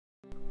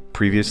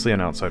Previously on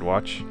Outside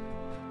Watch,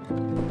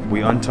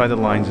 we untied the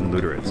lines in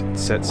Lüderitz and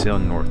set sail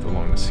north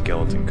along the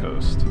Skeleton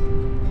Coast.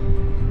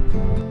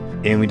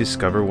 And we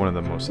discover one of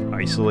the most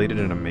isolated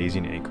and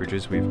amazing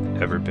anchorages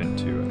we've ever been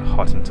to at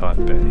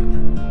Hottentot Bay.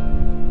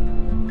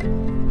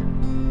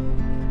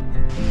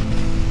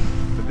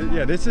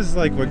 Yeah, this is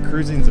like what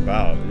cruising's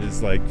about,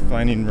 is like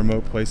finding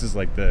remote places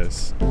like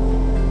this.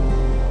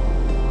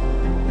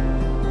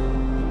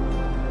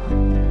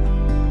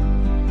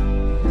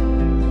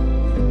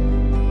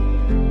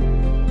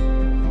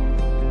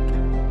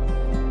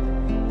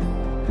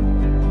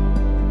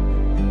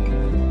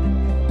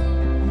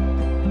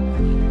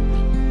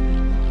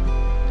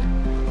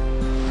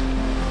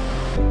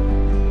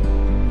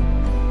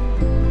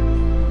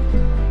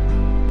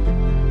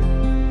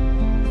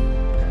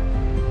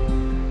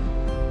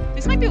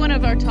 This might be one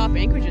of our top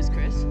anchorages,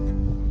 Chris.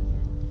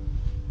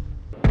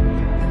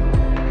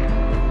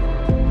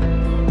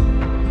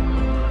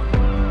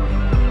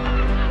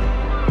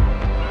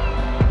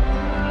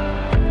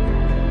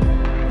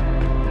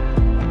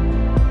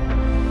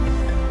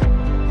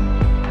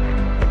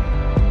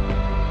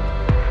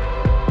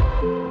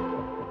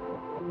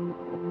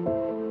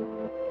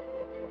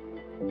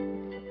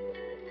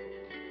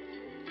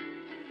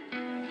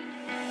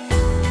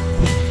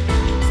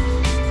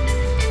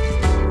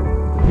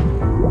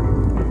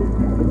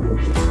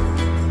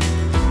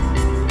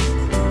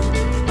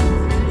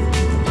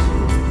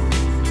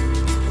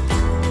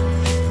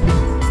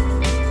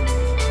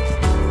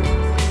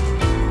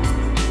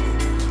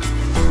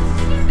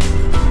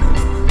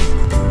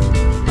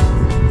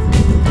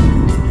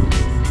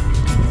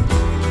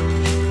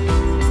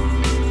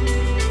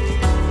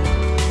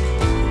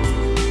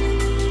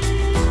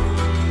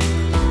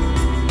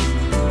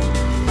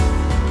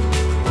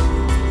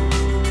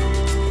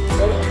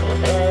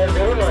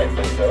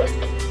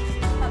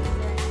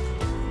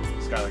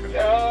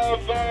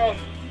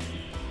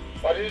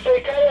 What did you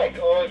say, kayak?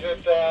 Or is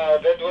it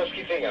that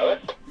whiskey thing, of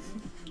it?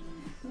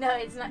 No,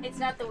 it's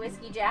not the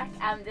Whiskey Jack.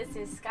 This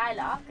is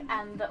Skylark.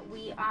 But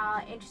we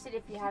are interested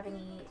if you have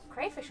any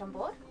crayfish on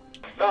board.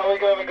 No, we're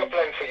going to make a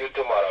plan for you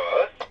tomorrow,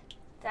 huh?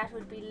 That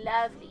would be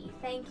lovely.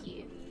 Thank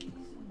you.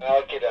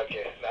 Okay.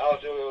 Now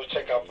we'll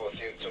check up with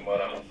you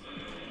tomorrow.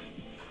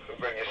 We'll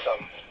bring you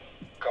some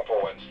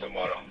couple ones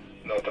tomorrow.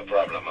 Not a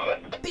problem, of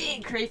it.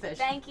 Big crayfish.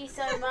 Thank you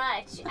so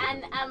much.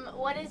 And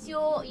what is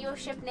your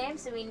ship name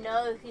so we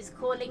know who's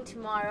calling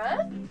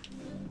tomorrow?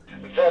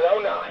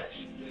 Verona.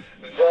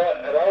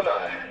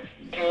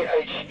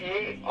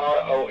 T-H-E-R-O-N-A.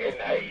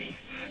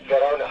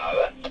 Verona, of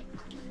it.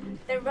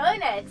 The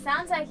Rona. It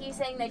sounds like you're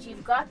saying that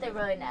you've got the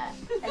Rona.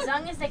 As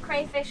long as the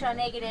crayfish are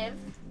negative,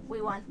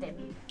 we want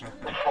them.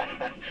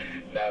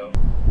 No.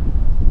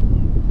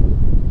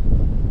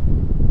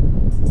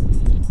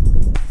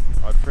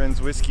 Our friends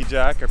Whiskey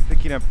Jack are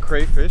picking up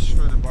crayfish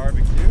for the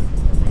barbecue.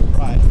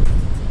 Right.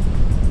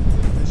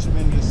 The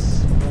fishermen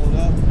just rolled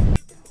up.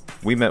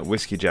 We met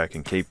Whiskey Jack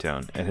in Cape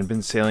Town and had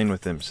been sailing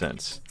with them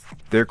since.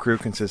 Their crew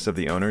consists of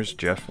the owners,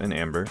 Jeff and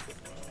Amber,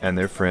 and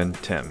their friend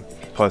Tim,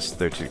 plus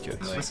their 2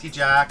 kids. Whiskey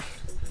Jack,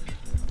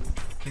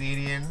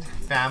 Canadian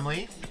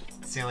family,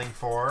 sailing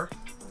for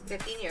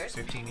 15 years.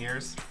 15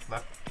 years.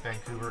 Left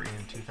Vancouver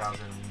in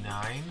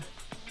 2009.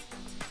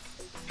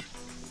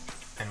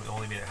 And we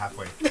only made it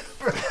halfway.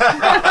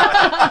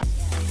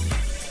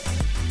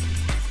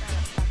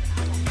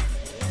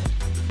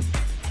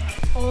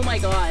 Oh my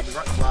god. We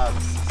got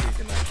gloves, so you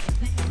can like...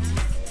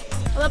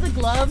 I love the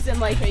gloves and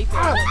like crayfish.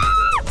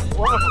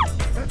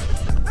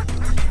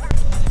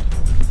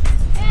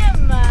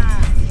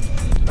 Emma!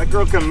 That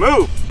girl can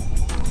move.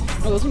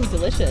 Oh, those would be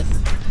delicious.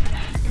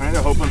 Kind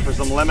of hoping for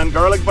some lemon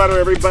garlic butter,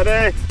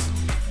 everybody.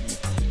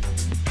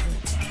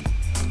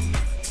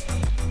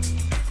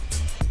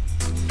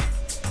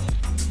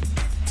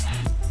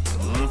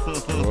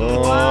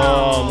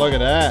 Oh, look at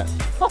that.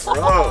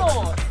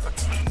 Oh.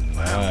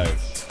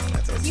 Nice.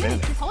 That's outstanding.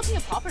 This whole thing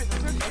of poppers,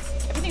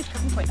 everything's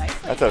cooking quite nicely.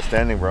 That's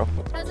outstanding, bro.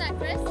 How's that,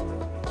 Chris?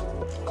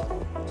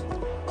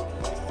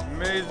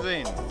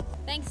 Amazing.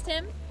 Thanks,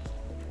 Tim.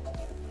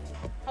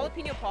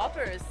 Jalapeno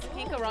poppers.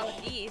 Can't go wrong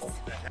with these.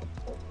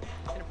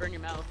 Gonna burn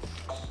your mouth.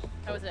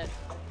 How was it?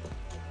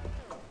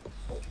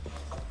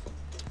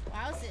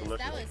 Wowzers,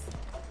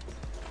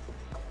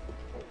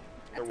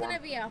 that's gonna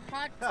be a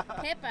hot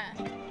pepper.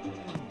 Do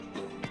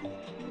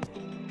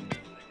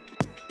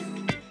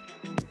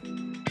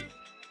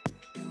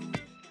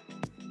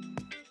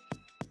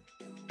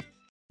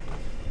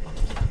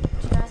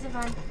you guys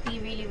ever be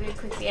really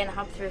quickly and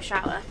hop through a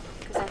shower?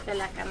 Because I feel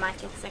like I might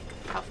get sick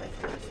halfway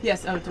through it.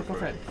 Yes, go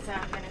for it. So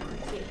I'm gonna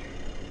quickly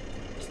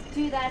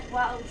do that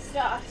while we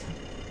start.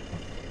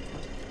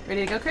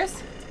 Ready to go,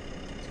 Chris?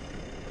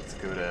 Let's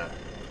go to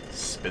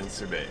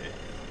Spencer Bay.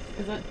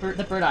 Is that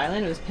the Bird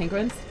Island? It was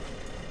penguins?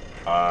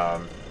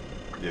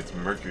 It's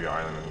Mercury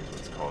Island is what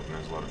it's called, and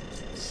there's a lot of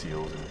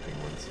seals and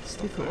penguins and stuff.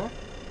 Pretty cool. There.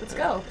 Let's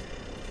go.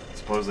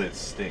 Supposedly it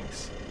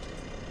stinks.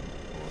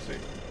 We'll see.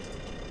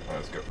 Alright,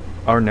 let's go.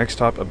 Our next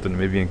stop up the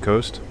Namibian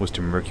coast was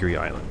to Mercury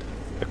Island,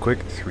 a quick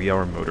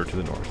 3-hour motor to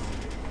the north.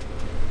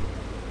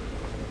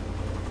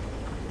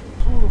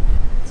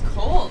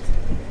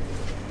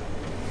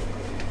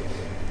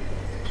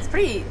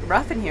 pretty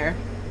rough in here.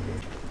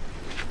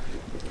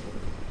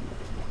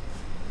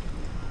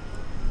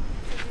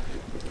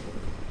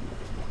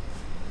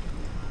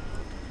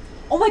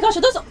 Oh my gosh,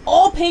 are those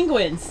all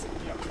penguins?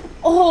 Yeah.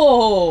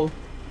 Oh,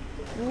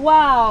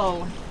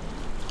 wow.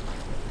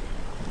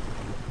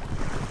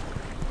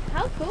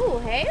 How cool,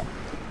 hey?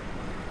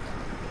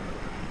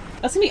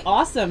 That's gonna be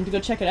awesome to go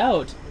check it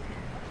out.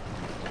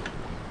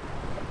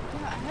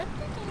 Yeah, I don't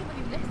think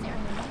anybody lives there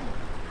anymore.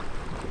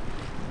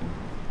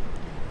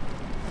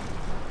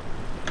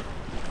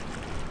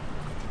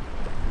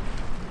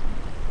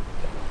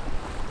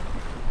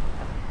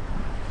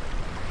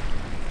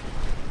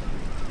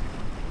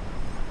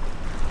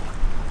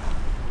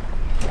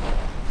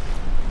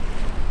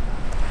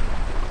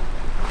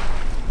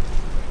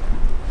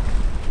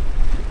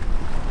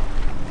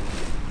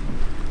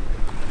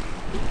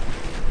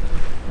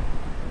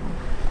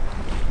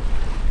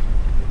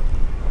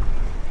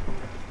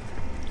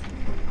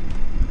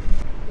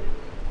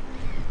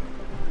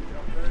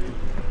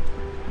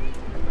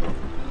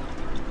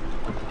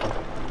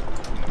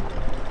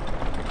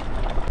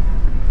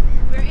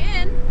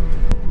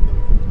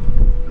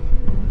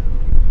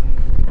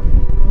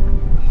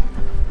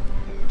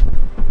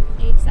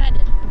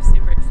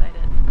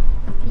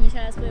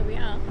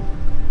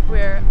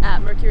 We're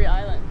at Mercury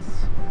Island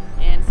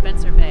in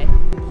Spencer Bay.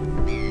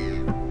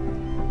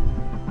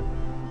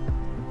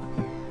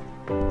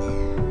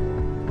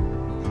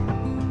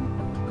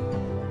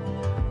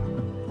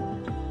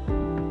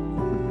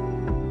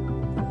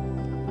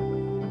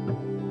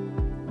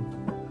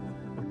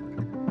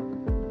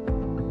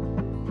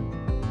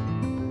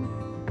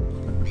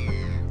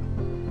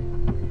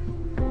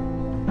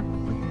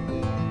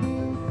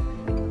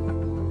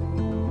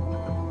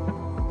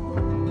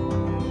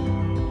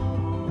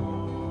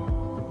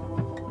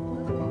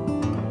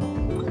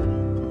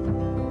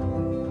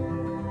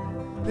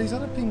 These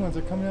other penguins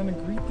are coming down to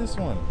greet this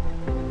one.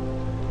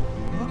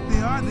 Look, they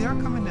are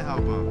coming to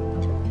help out.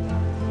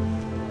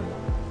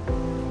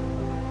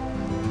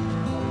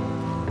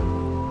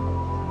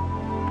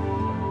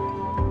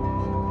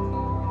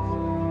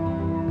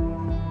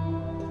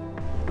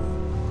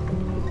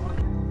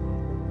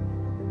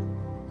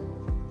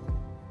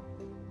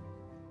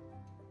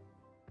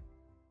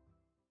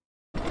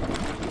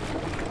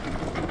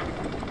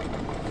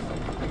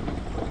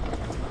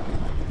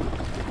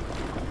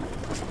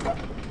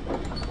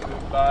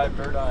 Goodbye,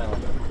 Bird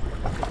Island.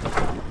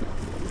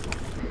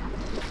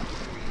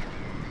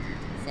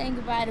 Saying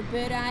goodbye to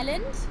Bird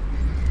Island.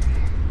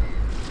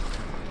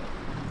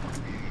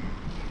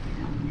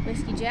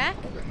 Whiskey Jack.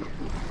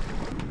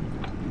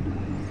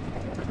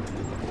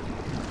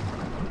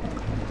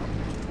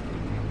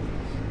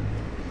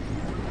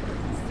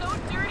 So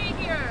dirty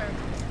here.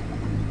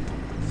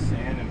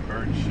 Sand and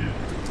bird shit.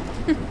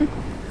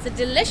 It's a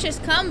delicious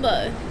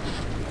combo.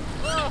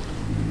 Oh.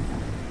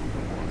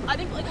 I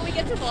think like when we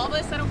get to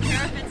Walvis, I don't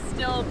care if it's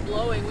still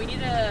blowing. We need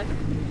to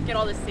get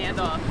all this sand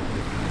off.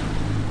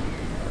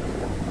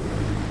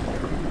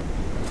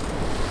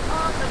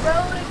 On the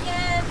road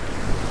again.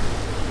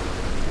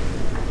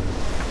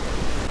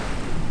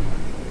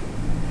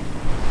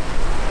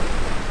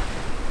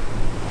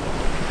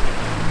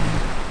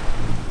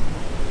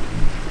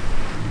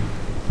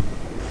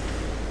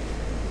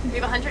 We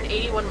have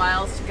 181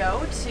 miles to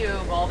go to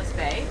Walvis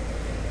Bay,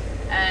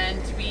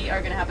 and we are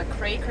going to have a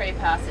Cray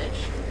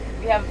passage.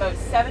 We have about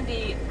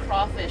 70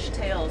 crawfish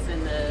tails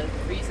in the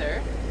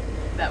freezer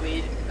that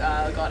we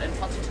got in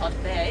Tot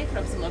Bay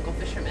from some local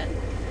fishermen.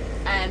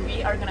 And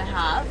we are gonna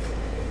have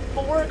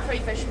 4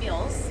 crayfish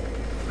meals.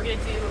 We're gonna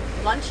do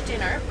lunch,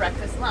 dinner,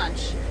 breakfast,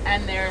 lunch,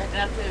 and they're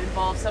gonna have to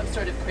involve some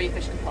sort of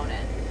crayfish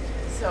component.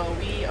 So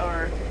we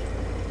are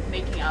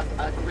making up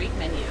a great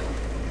menu,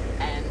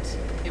 and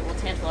it will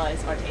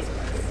tantalize our taste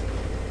buds.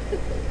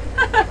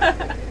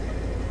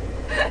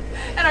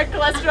 And our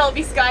cholesterol will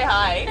be sky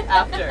high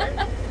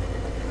after.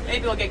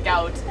 Maybe we'll get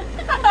gout.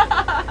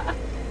 Are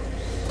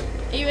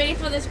you ready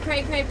for this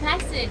Cray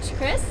passage,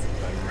 Chris?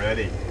 I'm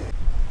ready.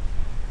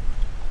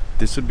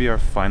 This would be our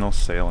final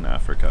sail in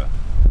Africa,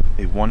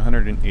 a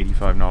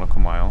 185 nautical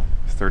mile,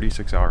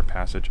 36-hour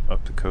passage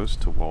up the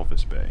coast to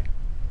Walvis Bay.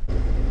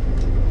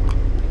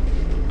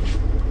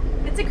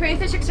 It's a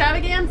crayfish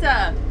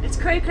extravaganza. It's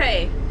cray.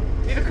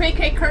 We have a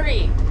cray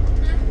curry.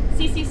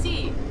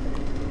 CCC.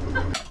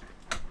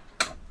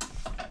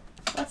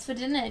 What's for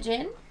dinner,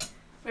 Jen?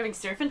 We're having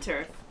surf and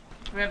turf.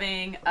 We're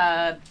having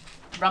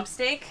rump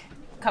steak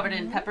covered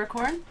in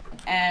peppercorn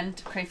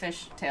and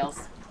crayfish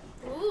tails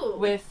Ooh.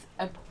 with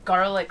a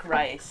garlic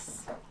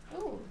rice.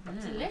 Ooh,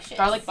 delicious.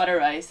 Garlic butter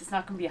rice. It's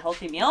not going to be a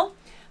healthy meal,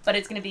 but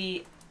it's going to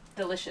be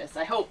delicious,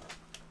 I hope.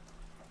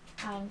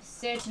 I'm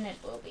certain it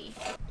will be.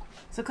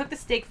 So cook the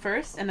steak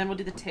first, and then we'll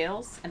do the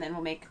tails, and then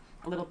we'll make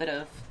a little bit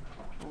of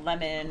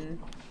lemon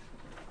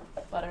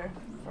butter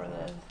for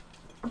the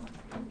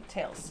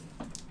tails.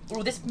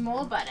 Ooh, this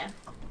More butter.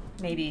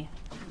 maybe.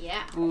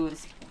 Yeah. Ooh,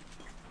 this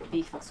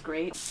beef looks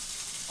great.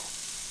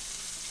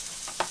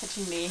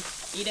 Catching me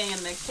eating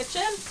in the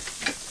kitchen.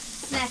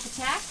 Snack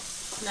attack.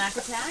 Snack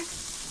attack.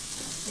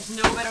 There's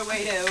no better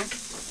way to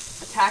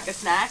attack a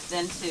snack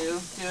than to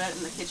do it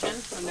in the kitchen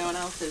when no one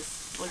else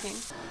is looking.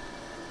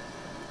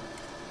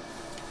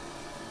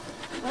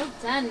 Well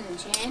done,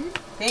 Jen.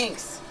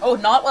 Thanks. Oh,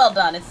 not well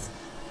done. It's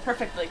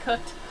perfectly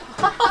cooked.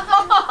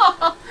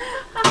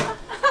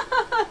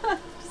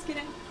 Just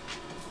kidding.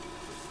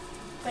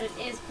 But it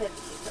is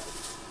perfectly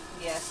cooked.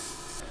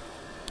 Yes.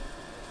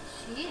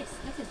 Jeez,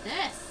 look at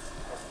this.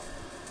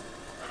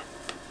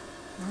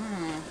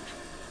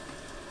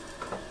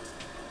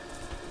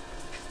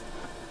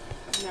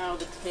 Now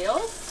the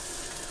tails.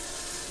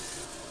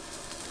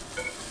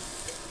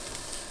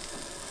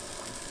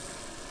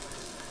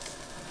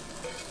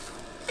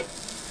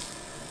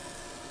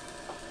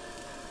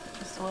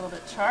 Just a little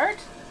bit charred.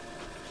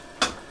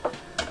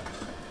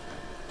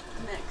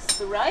 Next,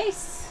 the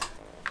rice.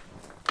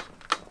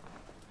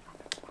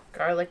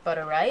 Garlic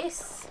butter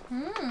rice.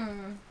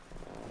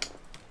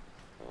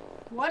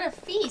 What a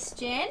feast,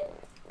 Jen.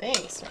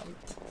 Thanks.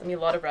 I mean, a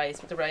lot of rice,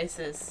 but the rice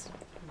is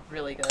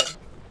really good.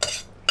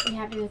 Are you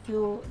happy with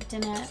your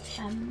dinner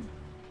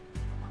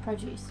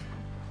produce?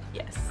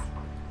 Yes.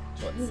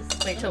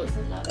 Jeez, Wait till that is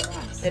a lot of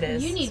rice. It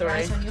is, You need sorry.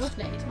 rice on your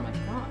plate. Oh my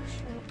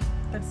gosh.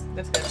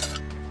 That's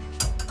good.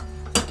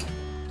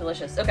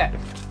 Delicious. Okay.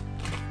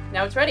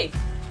 Now it's ready.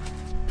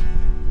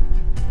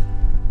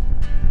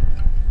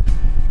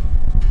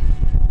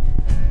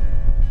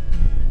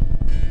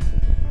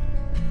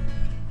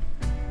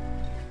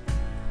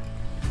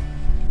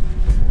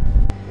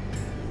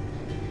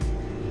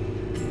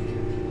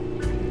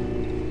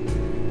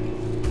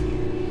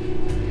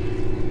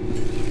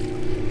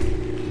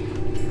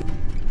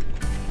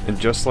 And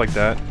just like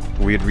that,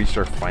 we had reached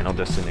our final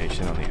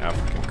destination on the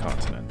African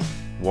continent,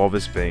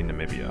 Walvis Bay,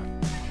 Namibia.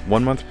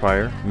 1 month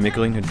prior,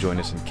 Micalene had joined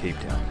us in Cape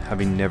Town,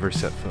 having never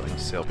set foot in a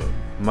sailboat,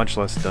 much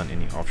less done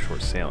any offshore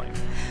sailing.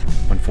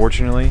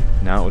 Unfortunately,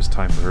 now it was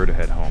time for her to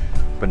head home,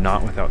 but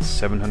not without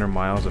 700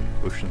 miles of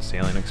ocean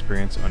sailing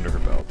experience under her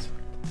belt.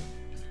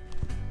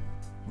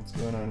 What's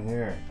going on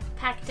here?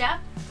 Packed up,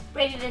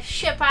 ready to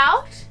ship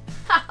out.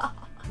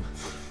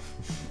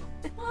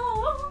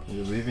 Oh.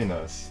 You're leaving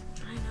us.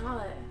 I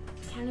know.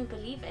 Can you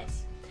believe it?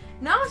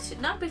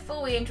 Not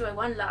before we enjoy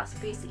one last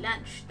boozy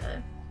lunch,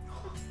 though.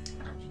 It's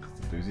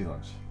a boozy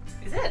lunch.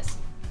 Is it?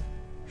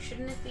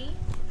 Shouldn't it be?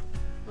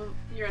 Well,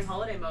 you're in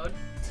holiday mode.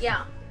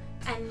 Yeah.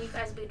 And you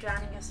guys will be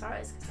drowning your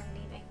sorrows because I'm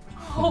leaving.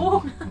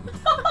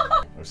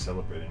 Oh. We're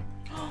celebrating.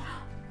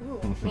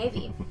 Ooh,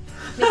 maybe.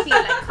 Maybe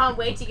you can't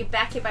wait to get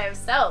back here by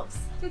yourselves.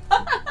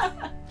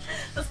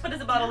 Let's put us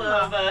a bottle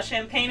of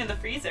champagne in the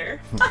freezer.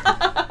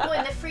 Oh,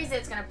 in the freezer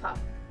it's gonna pop.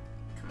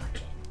 Come on,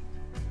 Jen.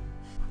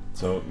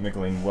 So,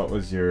 Micalene, what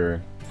was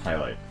your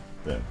highlight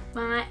then?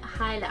 My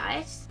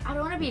highlight, I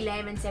don't want to be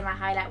lame and say my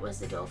highlight was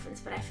the dolphins,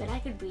 but I feel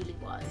like it really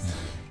was.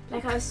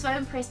 Like, I was so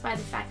impressed by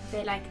the fact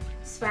that they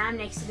swam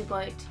next to the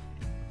boat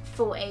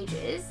for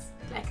ages.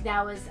 Like,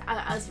 that was,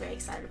 I was very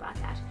excited about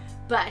that.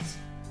 But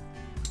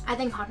I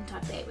think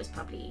Hottentot Bay was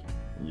probably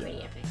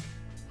pretty epic.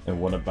 And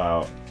what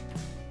about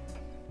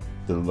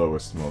the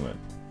lowest moment?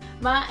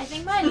 I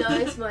think my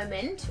lowest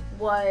moment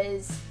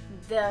was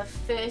the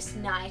first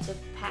night of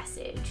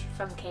passage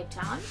from Cape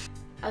Town.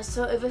 I was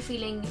so over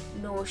feeling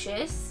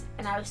nauseous,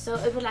 and I was so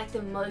over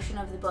the motion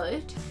of the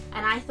boat,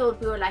 and I thought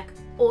we were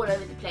all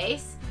over the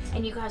place,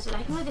 and you guys were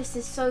like, no, this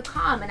is so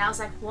calm, and I was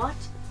like, what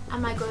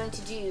am I going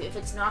to do if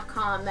it's not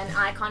calm and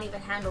I can't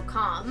even handle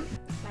calm?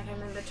 I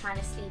remember trying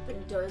to sleep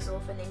and doze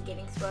off and then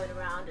getting thrown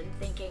around and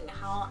thinking,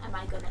 how am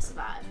I going to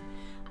survive?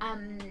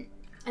 And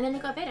then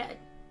it got better.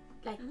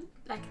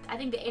 I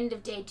think the end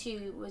of day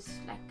 2 was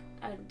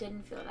I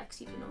didn't feel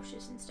super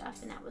nauseous and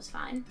stuff, and that was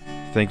fine.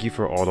 Thank you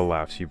for all the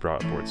laughs you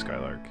brought aboard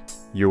Skylark.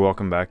 You're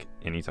welcome back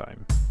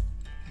anytime.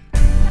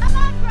 Come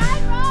on,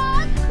 grind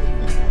rod!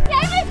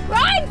 Damn it,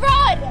 grind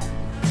rod!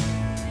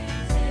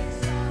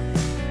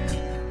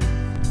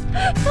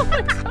 Oh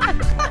my God.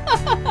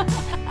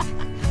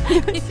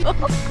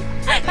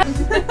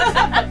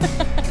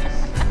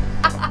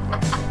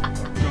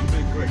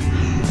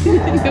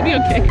 You'll be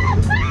okay.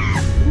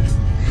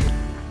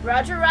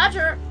 Roger,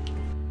 roger.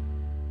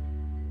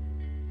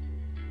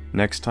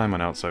 Next time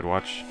on Outside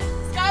Watch,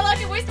 Skylark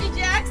and Whiskey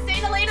Jack, St.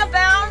 Helena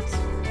bound.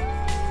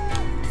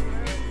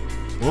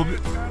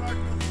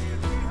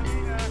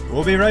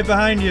 We'll be right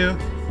behind you.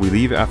 we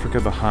leave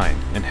Africa behind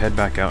and head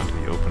back out into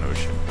the open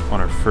ocean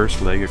on our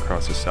first leg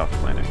across the South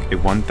Atlantic, a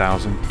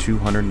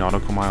 1,200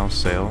 nautical mile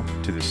sail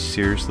to the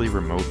seriously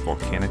remote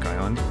volcanic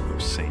island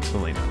of St.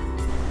 Helena.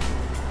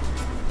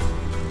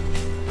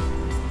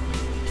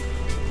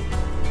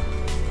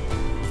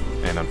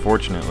 And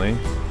unfortunately,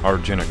 our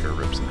Jennifer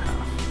rips in half.